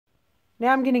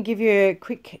Now I'm going to give you a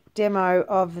quick demo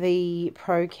of the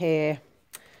ProCare,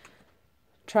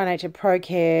 Tri-Nature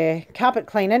ProCare carpet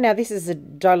cleaner. Now this is a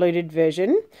diluted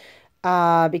version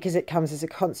because it comes as a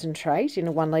concentrate in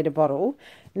a 1 litre bottle.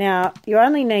 Now you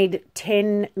only need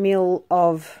 10 ml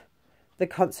of the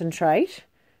concentrate,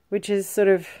 which is sort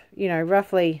of, you know,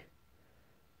 roughly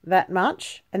that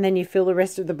much, and then you fill the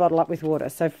rest of the bottle up with water.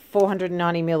 So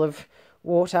 490 ml of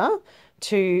water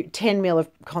to 10 ml of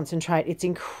concentrate. It's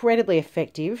incredibly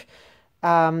effective.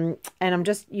 And I'm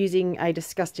just using a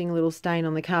disgusting little stain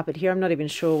on the carpet here. I'm not even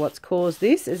sure what's caused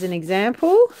this. As an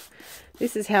example,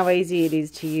 this is how easy it is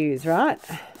to use, right?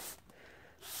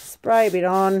 Spray a bit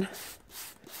on.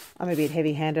 I'm a bit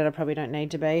heavy-handed. I probably don't need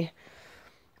to be.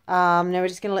 Now we're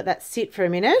just going to let that sit for a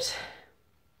minute.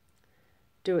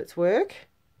 Do its work.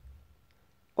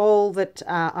 All that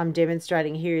I'm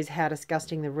demonstrating here is how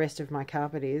disgusting the rest of my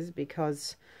carpet is,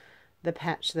 because the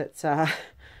patch that's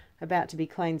about to be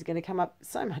cleaned is going to come up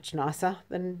so much nicer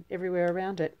than everywhere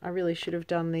around it. I really should have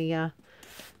done the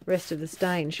rest of the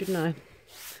stain, shouldn't I?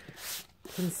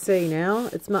 You can see now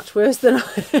it's much worse than I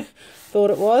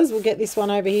thought it was. We'll get this one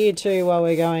over here too while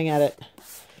we're going at it.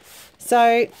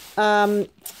 So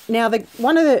now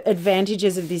one of the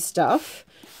advantages of this stuff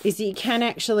is that you can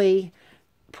actually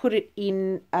put it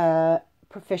in a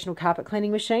professional carpet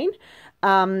cleaning machine.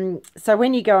 So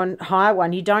when you go and hire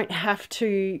one, you don't have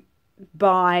to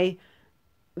buy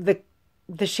the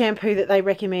shampoo that they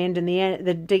recommend and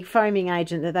the defoaming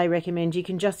agent that they recommend. You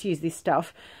can just use this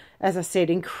stuff. As I said,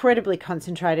 incredibly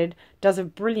concentrated, does a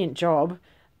brilliant job.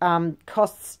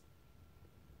 Costs,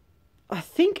 I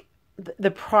think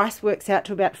the price works out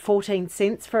to about 14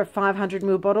 cents for a 500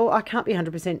 ml bottle. I can't be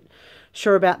 100%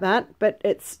 sure about that, but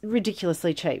it's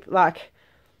ridiculously cheap. Like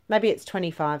maybe it's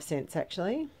 25 cents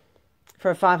actually for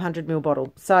a 500 ml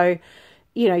bottle. So,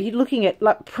 you know, you're looking at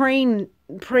like preen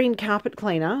carpet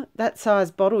cleaner, that size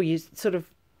bottle, you're sort of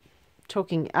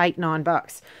talking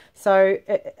 $8-9. So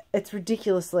it's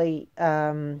ridiculously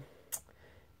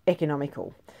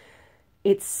economical.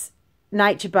 It's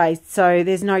nature-based, so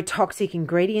there's no toxic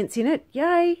ingredients in it.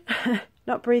 Yay!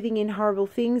 Not breathing in horrible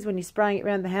things when you're spraying it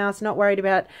around the house, not worried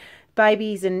about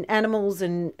babies and animals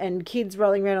and kids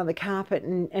rolling around on the carpet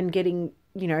and getting,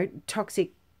 you know,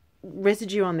 toxic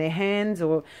residue on their hands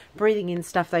or breathing in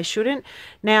stuff they shouldn't.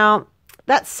 Now,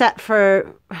 that's sat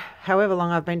for however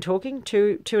long I've been talking,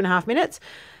 2.5 minutes,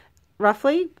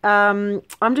 roughly. I'm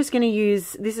just going to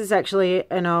use, this is actually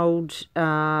an old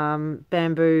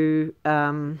bamboo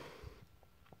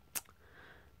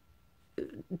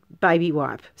baby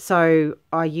wipe. So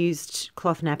I used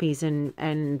cloth nappies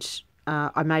and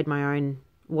I made my own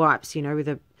wipes, you know, with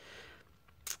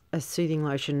a soothing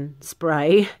lotion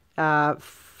spray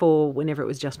for whenever it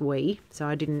was just wee. So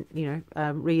I didn't, you know,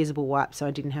 reusable wipes, so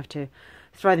I didn't have to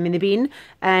throw them in the bin.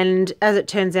 And as it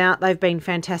turns out, they've been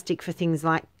fantastic for things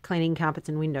like cleaning carpets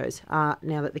and windows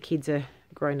now that the kids are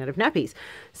grown out of nappies.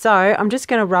 So I'm just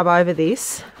going to rub over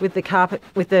this with the carpet,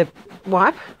 with the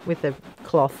wipe, with the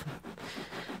cloth.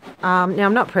 Now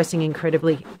I'm not pressing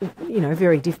incredibly, you know,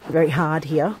 very hard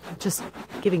here, just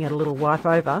giving it a little wipe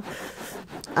over.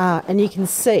 And you can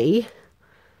see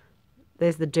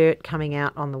there's the dirt coming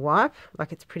out on the wipe,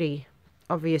 like it's pretty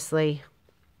obviously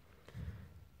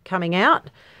coming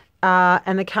out.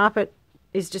 And the carpet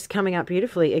is just coming up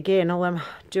beautifully. Again, all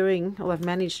I've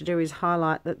managed to do is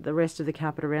highlight that the rest of the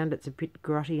carpet around it's a bit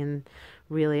grotty, and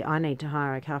really I need to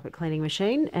hire a carpet cleaning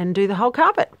machine and do the whole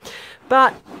carpet.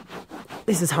 But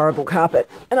this is horrible carpet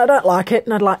and I don't like it,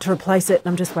 and I'd like to replace it.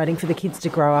 I'm just waiting for the kids to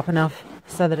grow up enough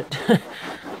so that it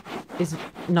is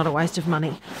not a waste of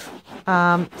money.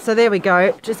 So there we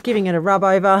go, just giving it a rub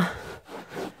over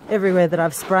everywhere that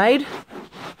I've sprayed.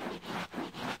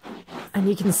 And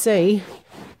you can see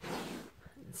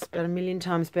it's about 1,000,000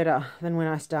 times better than when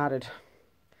I started.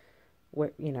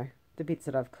 You know, the bits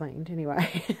that I've cleaned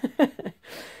anyway.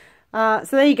 So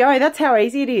there you go, that's how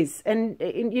easy it is. And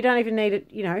you don't even need it,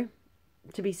 you know,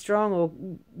 to be strong or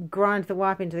grind the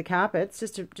wipe into the carpet.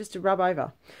 It's just a rub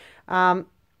over.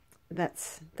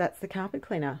 That's the carpet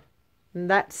cleaner. And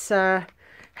that's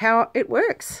how it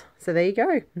works. So there you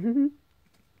go.